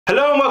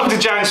Hello and welcome to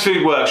Ziangs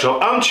Food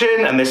Workshop. I'm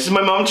Chin and this is my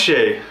mum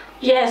Choo.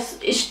 Yes,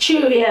 it's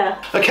Choo here.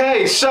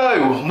 Okay,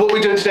 so what are we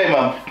doing today,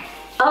 mum?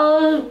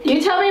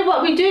 You tell me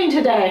what we're doing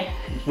today.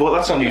 Well,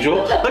 that's unusual.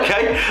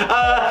 Okay.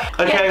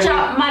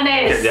 Kecap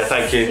mayonnaise. Yeah,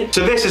 thank you.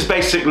 So this is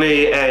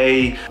basically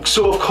a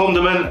sort of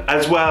condiment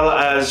as well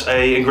as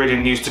a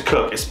ingredient used to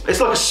cook. It's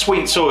like a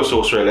sweet soy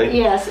sauce, really.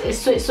 Yes, it's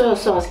sweet soy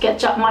sauce.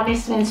 Kecap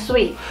mayonnaise means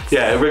sweet.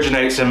 Yeah, it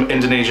originates in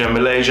Indonesia and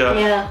Malaysia.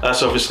 Yeah.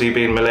 Us obviously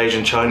being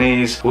Malaysian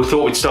Chinese. We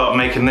thought we'd start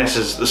making this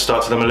as the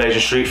start to the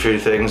Malaysian street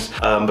food things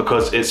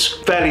because it's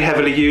fairly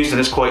heavily used and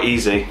it's quite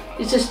easy.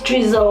 You just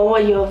drizzle over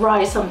your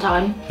rice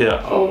sometime.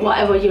 Yeah. Or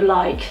whatever you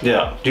like.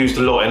 Yeah, used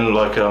a lot in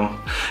like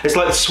it's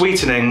like the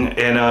sweetening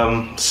in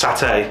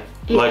satay.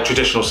 Yeah. Like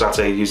traditional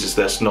satay uses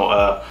this,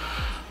 not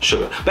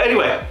sugar. But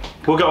anyway,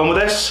 we'll get on with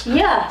this.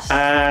 Yes.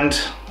 And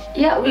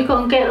yeah, we're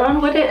gonna get on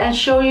with it and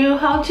show you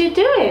how to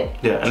do it.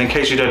 Yeah, and in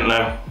case you don't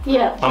know,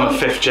 yeah, I'm a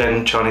 5th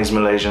gen Chinese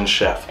Malaysian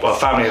chef. Our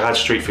family had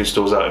street food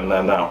stores out in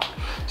there now.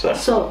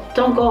 So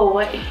don't go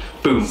away.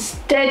 Boom.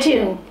 Stay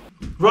tuned.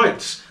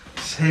 Right,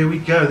 so here we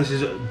go. This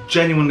is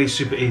genuinely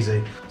super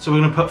easy. So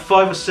we're gonna put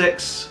 5 or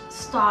 6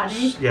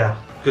 started. Yeah,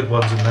 good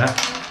ones in there.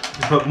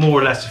 You put more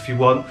or less if you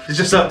want. It's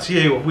just up to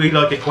you. We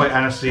like it quite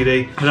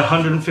aniseedy. And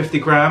 150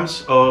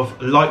 grams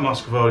of light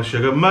muscovado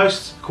sugar.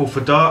 Most call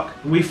for dark.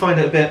 We find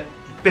it a bit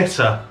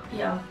bitter.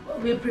 Yeah,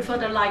 we prefer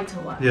the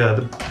lighter one. Yeah,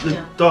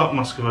 the dark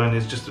muscovado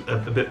is just a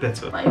bit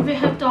bitter. But if you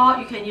have dark,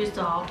 you can use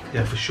dark.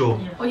 Yeah, for sure.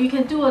 Yeah. Or you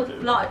can do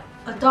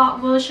a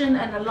dark version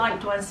and a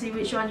light one, see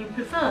which one you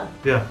prefer.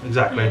 Yeah,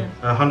 exactly. Yeah.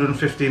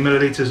 150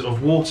 millilitres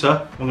of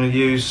water. I'm going to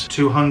use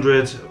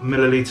 200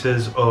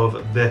 millilitres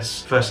of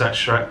this first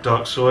extract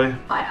dark soy.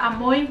 By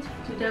Amoy,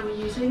 today we're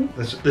using.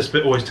 This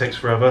bit always takes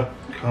forever.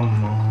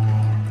 Come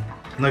on.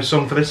 No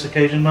song for this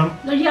occasion, Mum?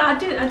 No, yeah,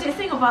 I did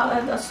think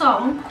about a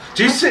song.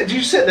 Do you sit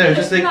there and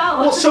just think, no,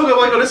 what song am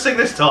I going to sing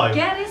this time?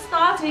 Get it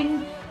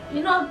starting.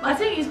 You know, I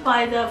think it's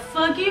by the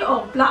Fergie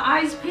or Black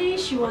Eyed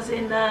Peas. She was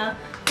in the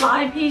Black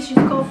Eyed Peas, she's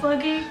called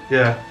Fergie.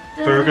 Yeah,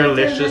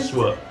 Fergalicious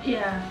what?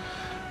 Yeah.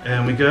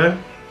 And we go.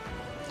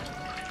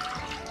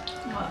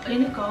 Well,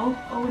 in it go,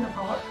 all in the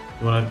pot.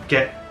 You want to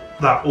get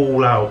that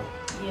all out.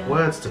 Yeah.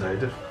 Words today,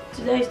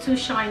 Today is too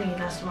shiny,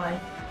 that's why.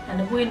 And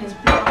the wind is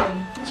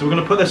blowing. So we're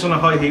going to put this on a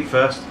high heat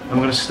first. And we're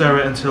going to stir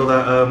it until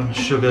that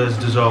sugar is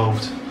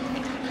dissolved.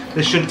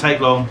 This shouldn't take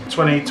long,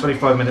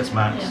 20-25 minutes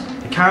max. Yeah.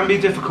 It can be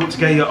difficult to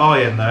get your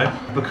eye in though,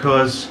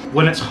 because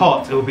when it's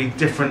hot it will be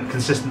different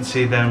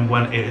consistency than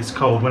when it is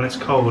cold. When it's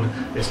cold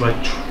it's like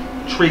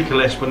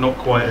treacle-ish but not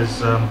quite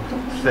as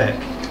thick.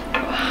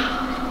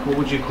 What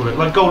would you call it?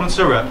 Like golden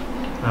syrup?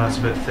 No, that's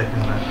a bit thick,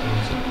 isn't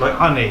it? Like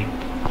honey.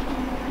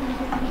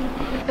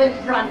 A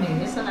bit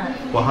runny, isn't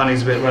it? Well,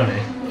 honey's a bit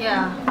runny?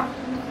 Yeah.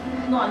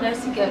 Not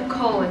unless you get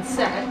cold and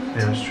set.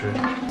 Yeah, that's true.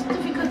 It's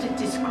difficult to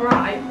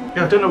describe.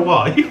 Yeah, I don't know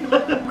why.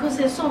 Because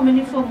there's so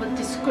many forms of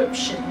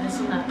description,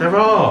 isn't it? There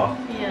are.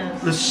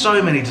 Yes. There's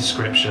so many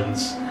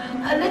descriptions.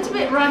 A little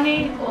bit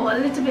runny or a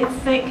little bit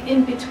thick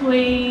in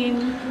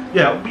between.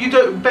 Yeah, you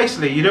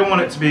don't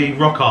want it to be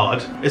rock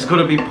hard. It's got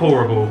to be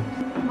pourable.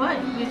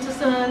 Right, you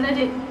just let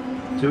it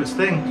do its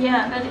thing.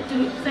 Yeah, let it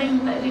do its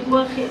thing. Let it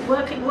work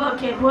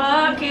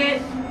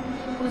it.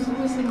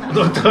 Who's sing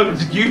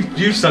that?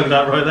 You sung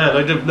that right there.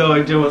 I have no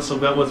idea what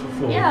song that was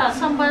before. Yeah,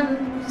 someone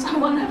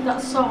had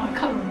that song. I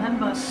can't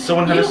remember.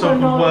 Someone had a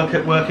song called Work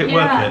It, Work It,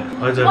 yeah. Work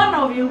It. I don't. One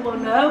of you will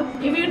know.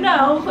 If you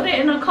know, put it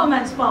in the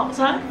comments box,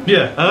 huh?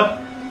 Yeah, huh?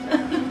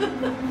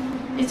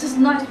 It's just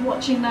nice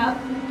watching that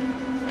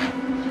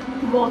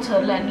water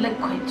and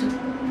liquid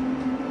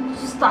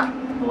to start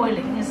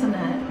boiling, isn't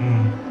it?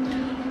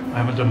 I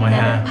haven't done my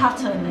hair. There's a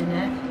pattern in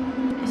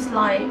it. It's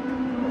like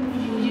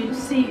you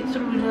see it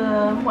through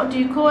the, what do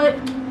you call it?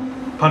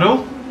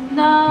 Puddle?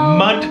 No.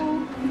 Mud?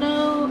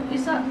 No,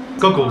 is that?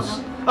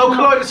 Goggles. Oh,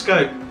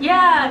 kaleidoscope.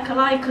 Yeah,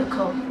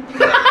 kaleidoscope.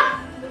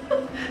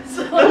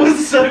 So, that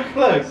was so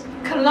close.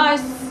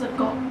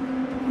 Kaleidoscope.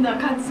 No, I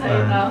can't say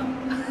it now.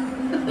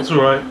 It's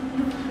alright.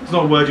 It's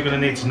not a word you're going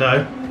to need to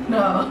know.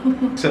 No.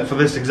 Except for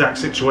this exact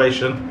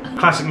situation.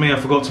 Classic me, I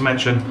forgot to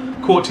mention.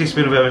 1/4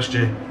 teaspoon of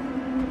MSG.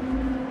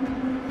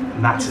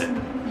 And that's it.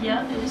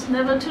 Yeah, it's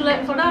never too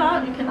late for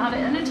that. You can add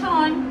it any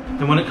time.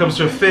 And when it comes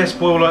to a fierce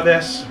boil like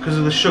this, because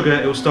of the sugar,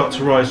 it will start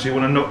to rise. So you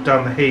want to knock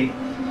down the heat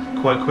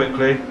quite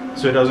quickly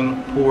so it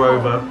doesn't pour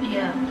over.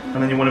 Yeah.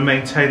 And then you want to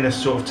maintain this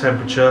sort of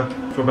temperature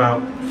for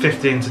about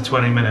 15 to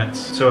 20 minutes.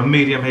 So a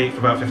medium heat for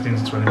about 15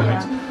 to 20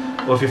 minutes.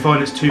 Or if you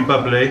find it's too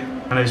bubbly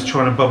and it's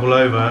trying to bubble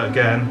over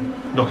again,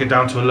 knock it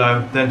down to a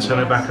low, then turn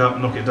it back up,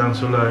 knock it down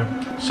to a low.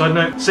 Side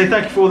note, say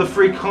thank you for all the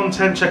free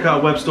content. Check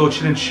out our webstore,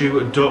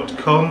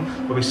 chinandchoo.com,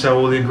 where we sell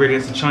all the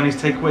ingredients the Chinese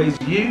takeaways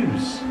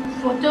use.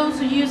 For those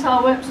who use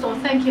our webstore,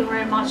 thank you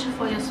very much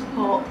for your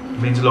support.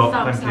 It means a lot,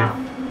 thank you.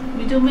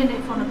 We do mean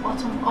it from the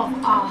bottom of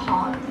our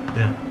heart.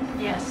 Yeah.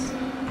 Yes.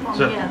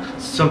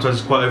 Sometimes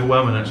it's quite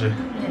overwhelming actually.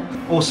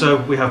 Yeah. Also,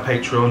 we have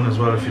Patreon as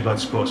well if you'd like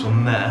to support us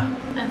on there.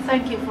 And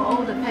thank you for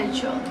all the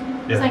Patreon.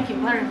 Yeah. Thank you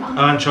very much.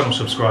 And channel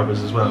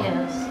subscribers as well.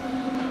 Yes.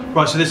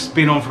 Right, so this has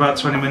been on for about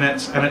 20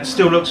 minutes and it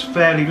still looks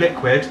fairly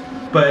liquid,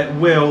 but it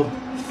will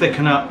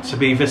thicken up to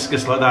be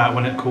viscous like that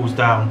when it cools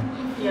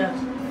down. Yeah.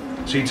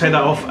 So you take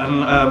that off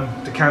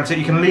and decant it.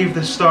 You can leave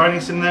the star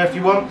anise in there if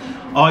you want.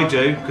 I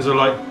do, because I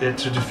like it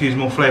to diffuse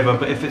more flavour,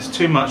 but if it's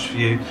too much for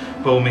you,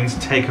 by all means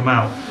take them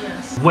out.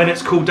 Yes. When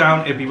it's cooled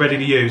down, it'll be ready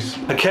to use.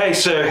 Okay,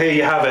 so here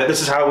you have it. This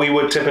is how we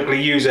would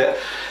typically use it.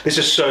 This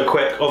is so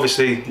quick.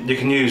 Obviously, you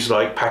can use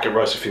like packet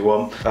rice if you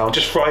want. I'll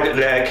just fried it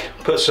leg,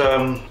 put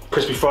some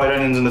crispy fried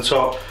onions in the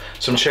top,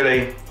 some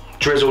chilli,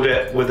 drizzled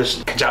it with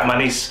this Kecap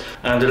mayonnaise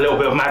and a little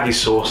bit of Maggi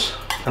sauce.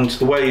 And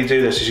the way you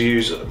do this is you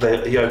use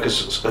the yolk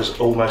as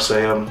almost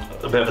a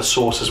bit of a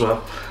sauce as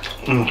well.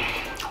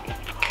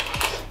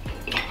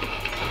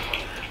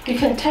 You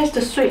can taste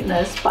the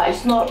sweetness, but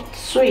it's not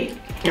sweet.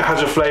 It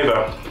has a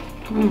flavour.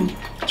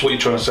 That's what you're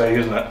trying to say,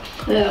 isn't it?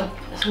 Yeah,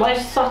 it's very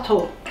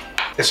subtle.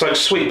 It's like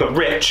sweet but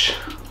rich,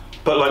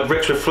 but like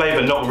rich with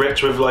flavour, not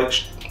rich with like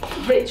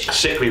Rich.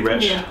 sickly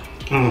rich. Yeah.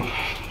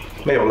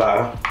 Meal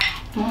later.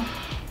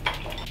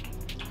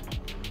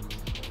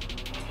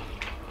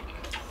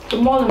 The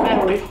more the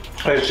merrier.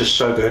 It's just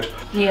so good.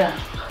 Yeah.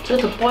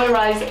 Just a boiled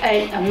rice,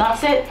 egg, and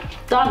that's it.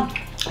 Done.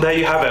 There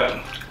you have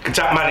it.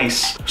 Kecap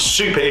mayonnaise.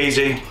 Super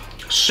easy,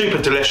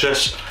 super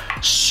delicious,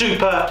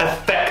 super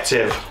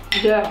effective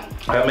Yeah.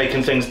 at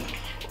making things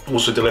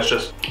also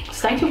delicious.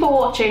 Thank you for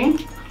watching,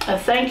 and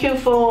thank you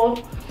for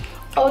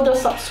all the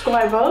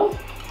subscribers.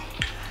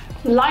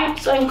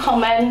 Likes and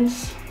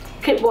comments.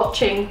 Keep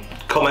watching.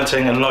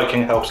 Commenting and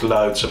liking helps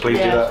loads, so please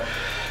do that.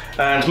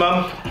 And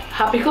Mum,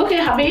 Happy cooking,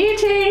 happy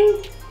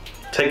eating.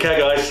 take care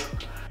guys.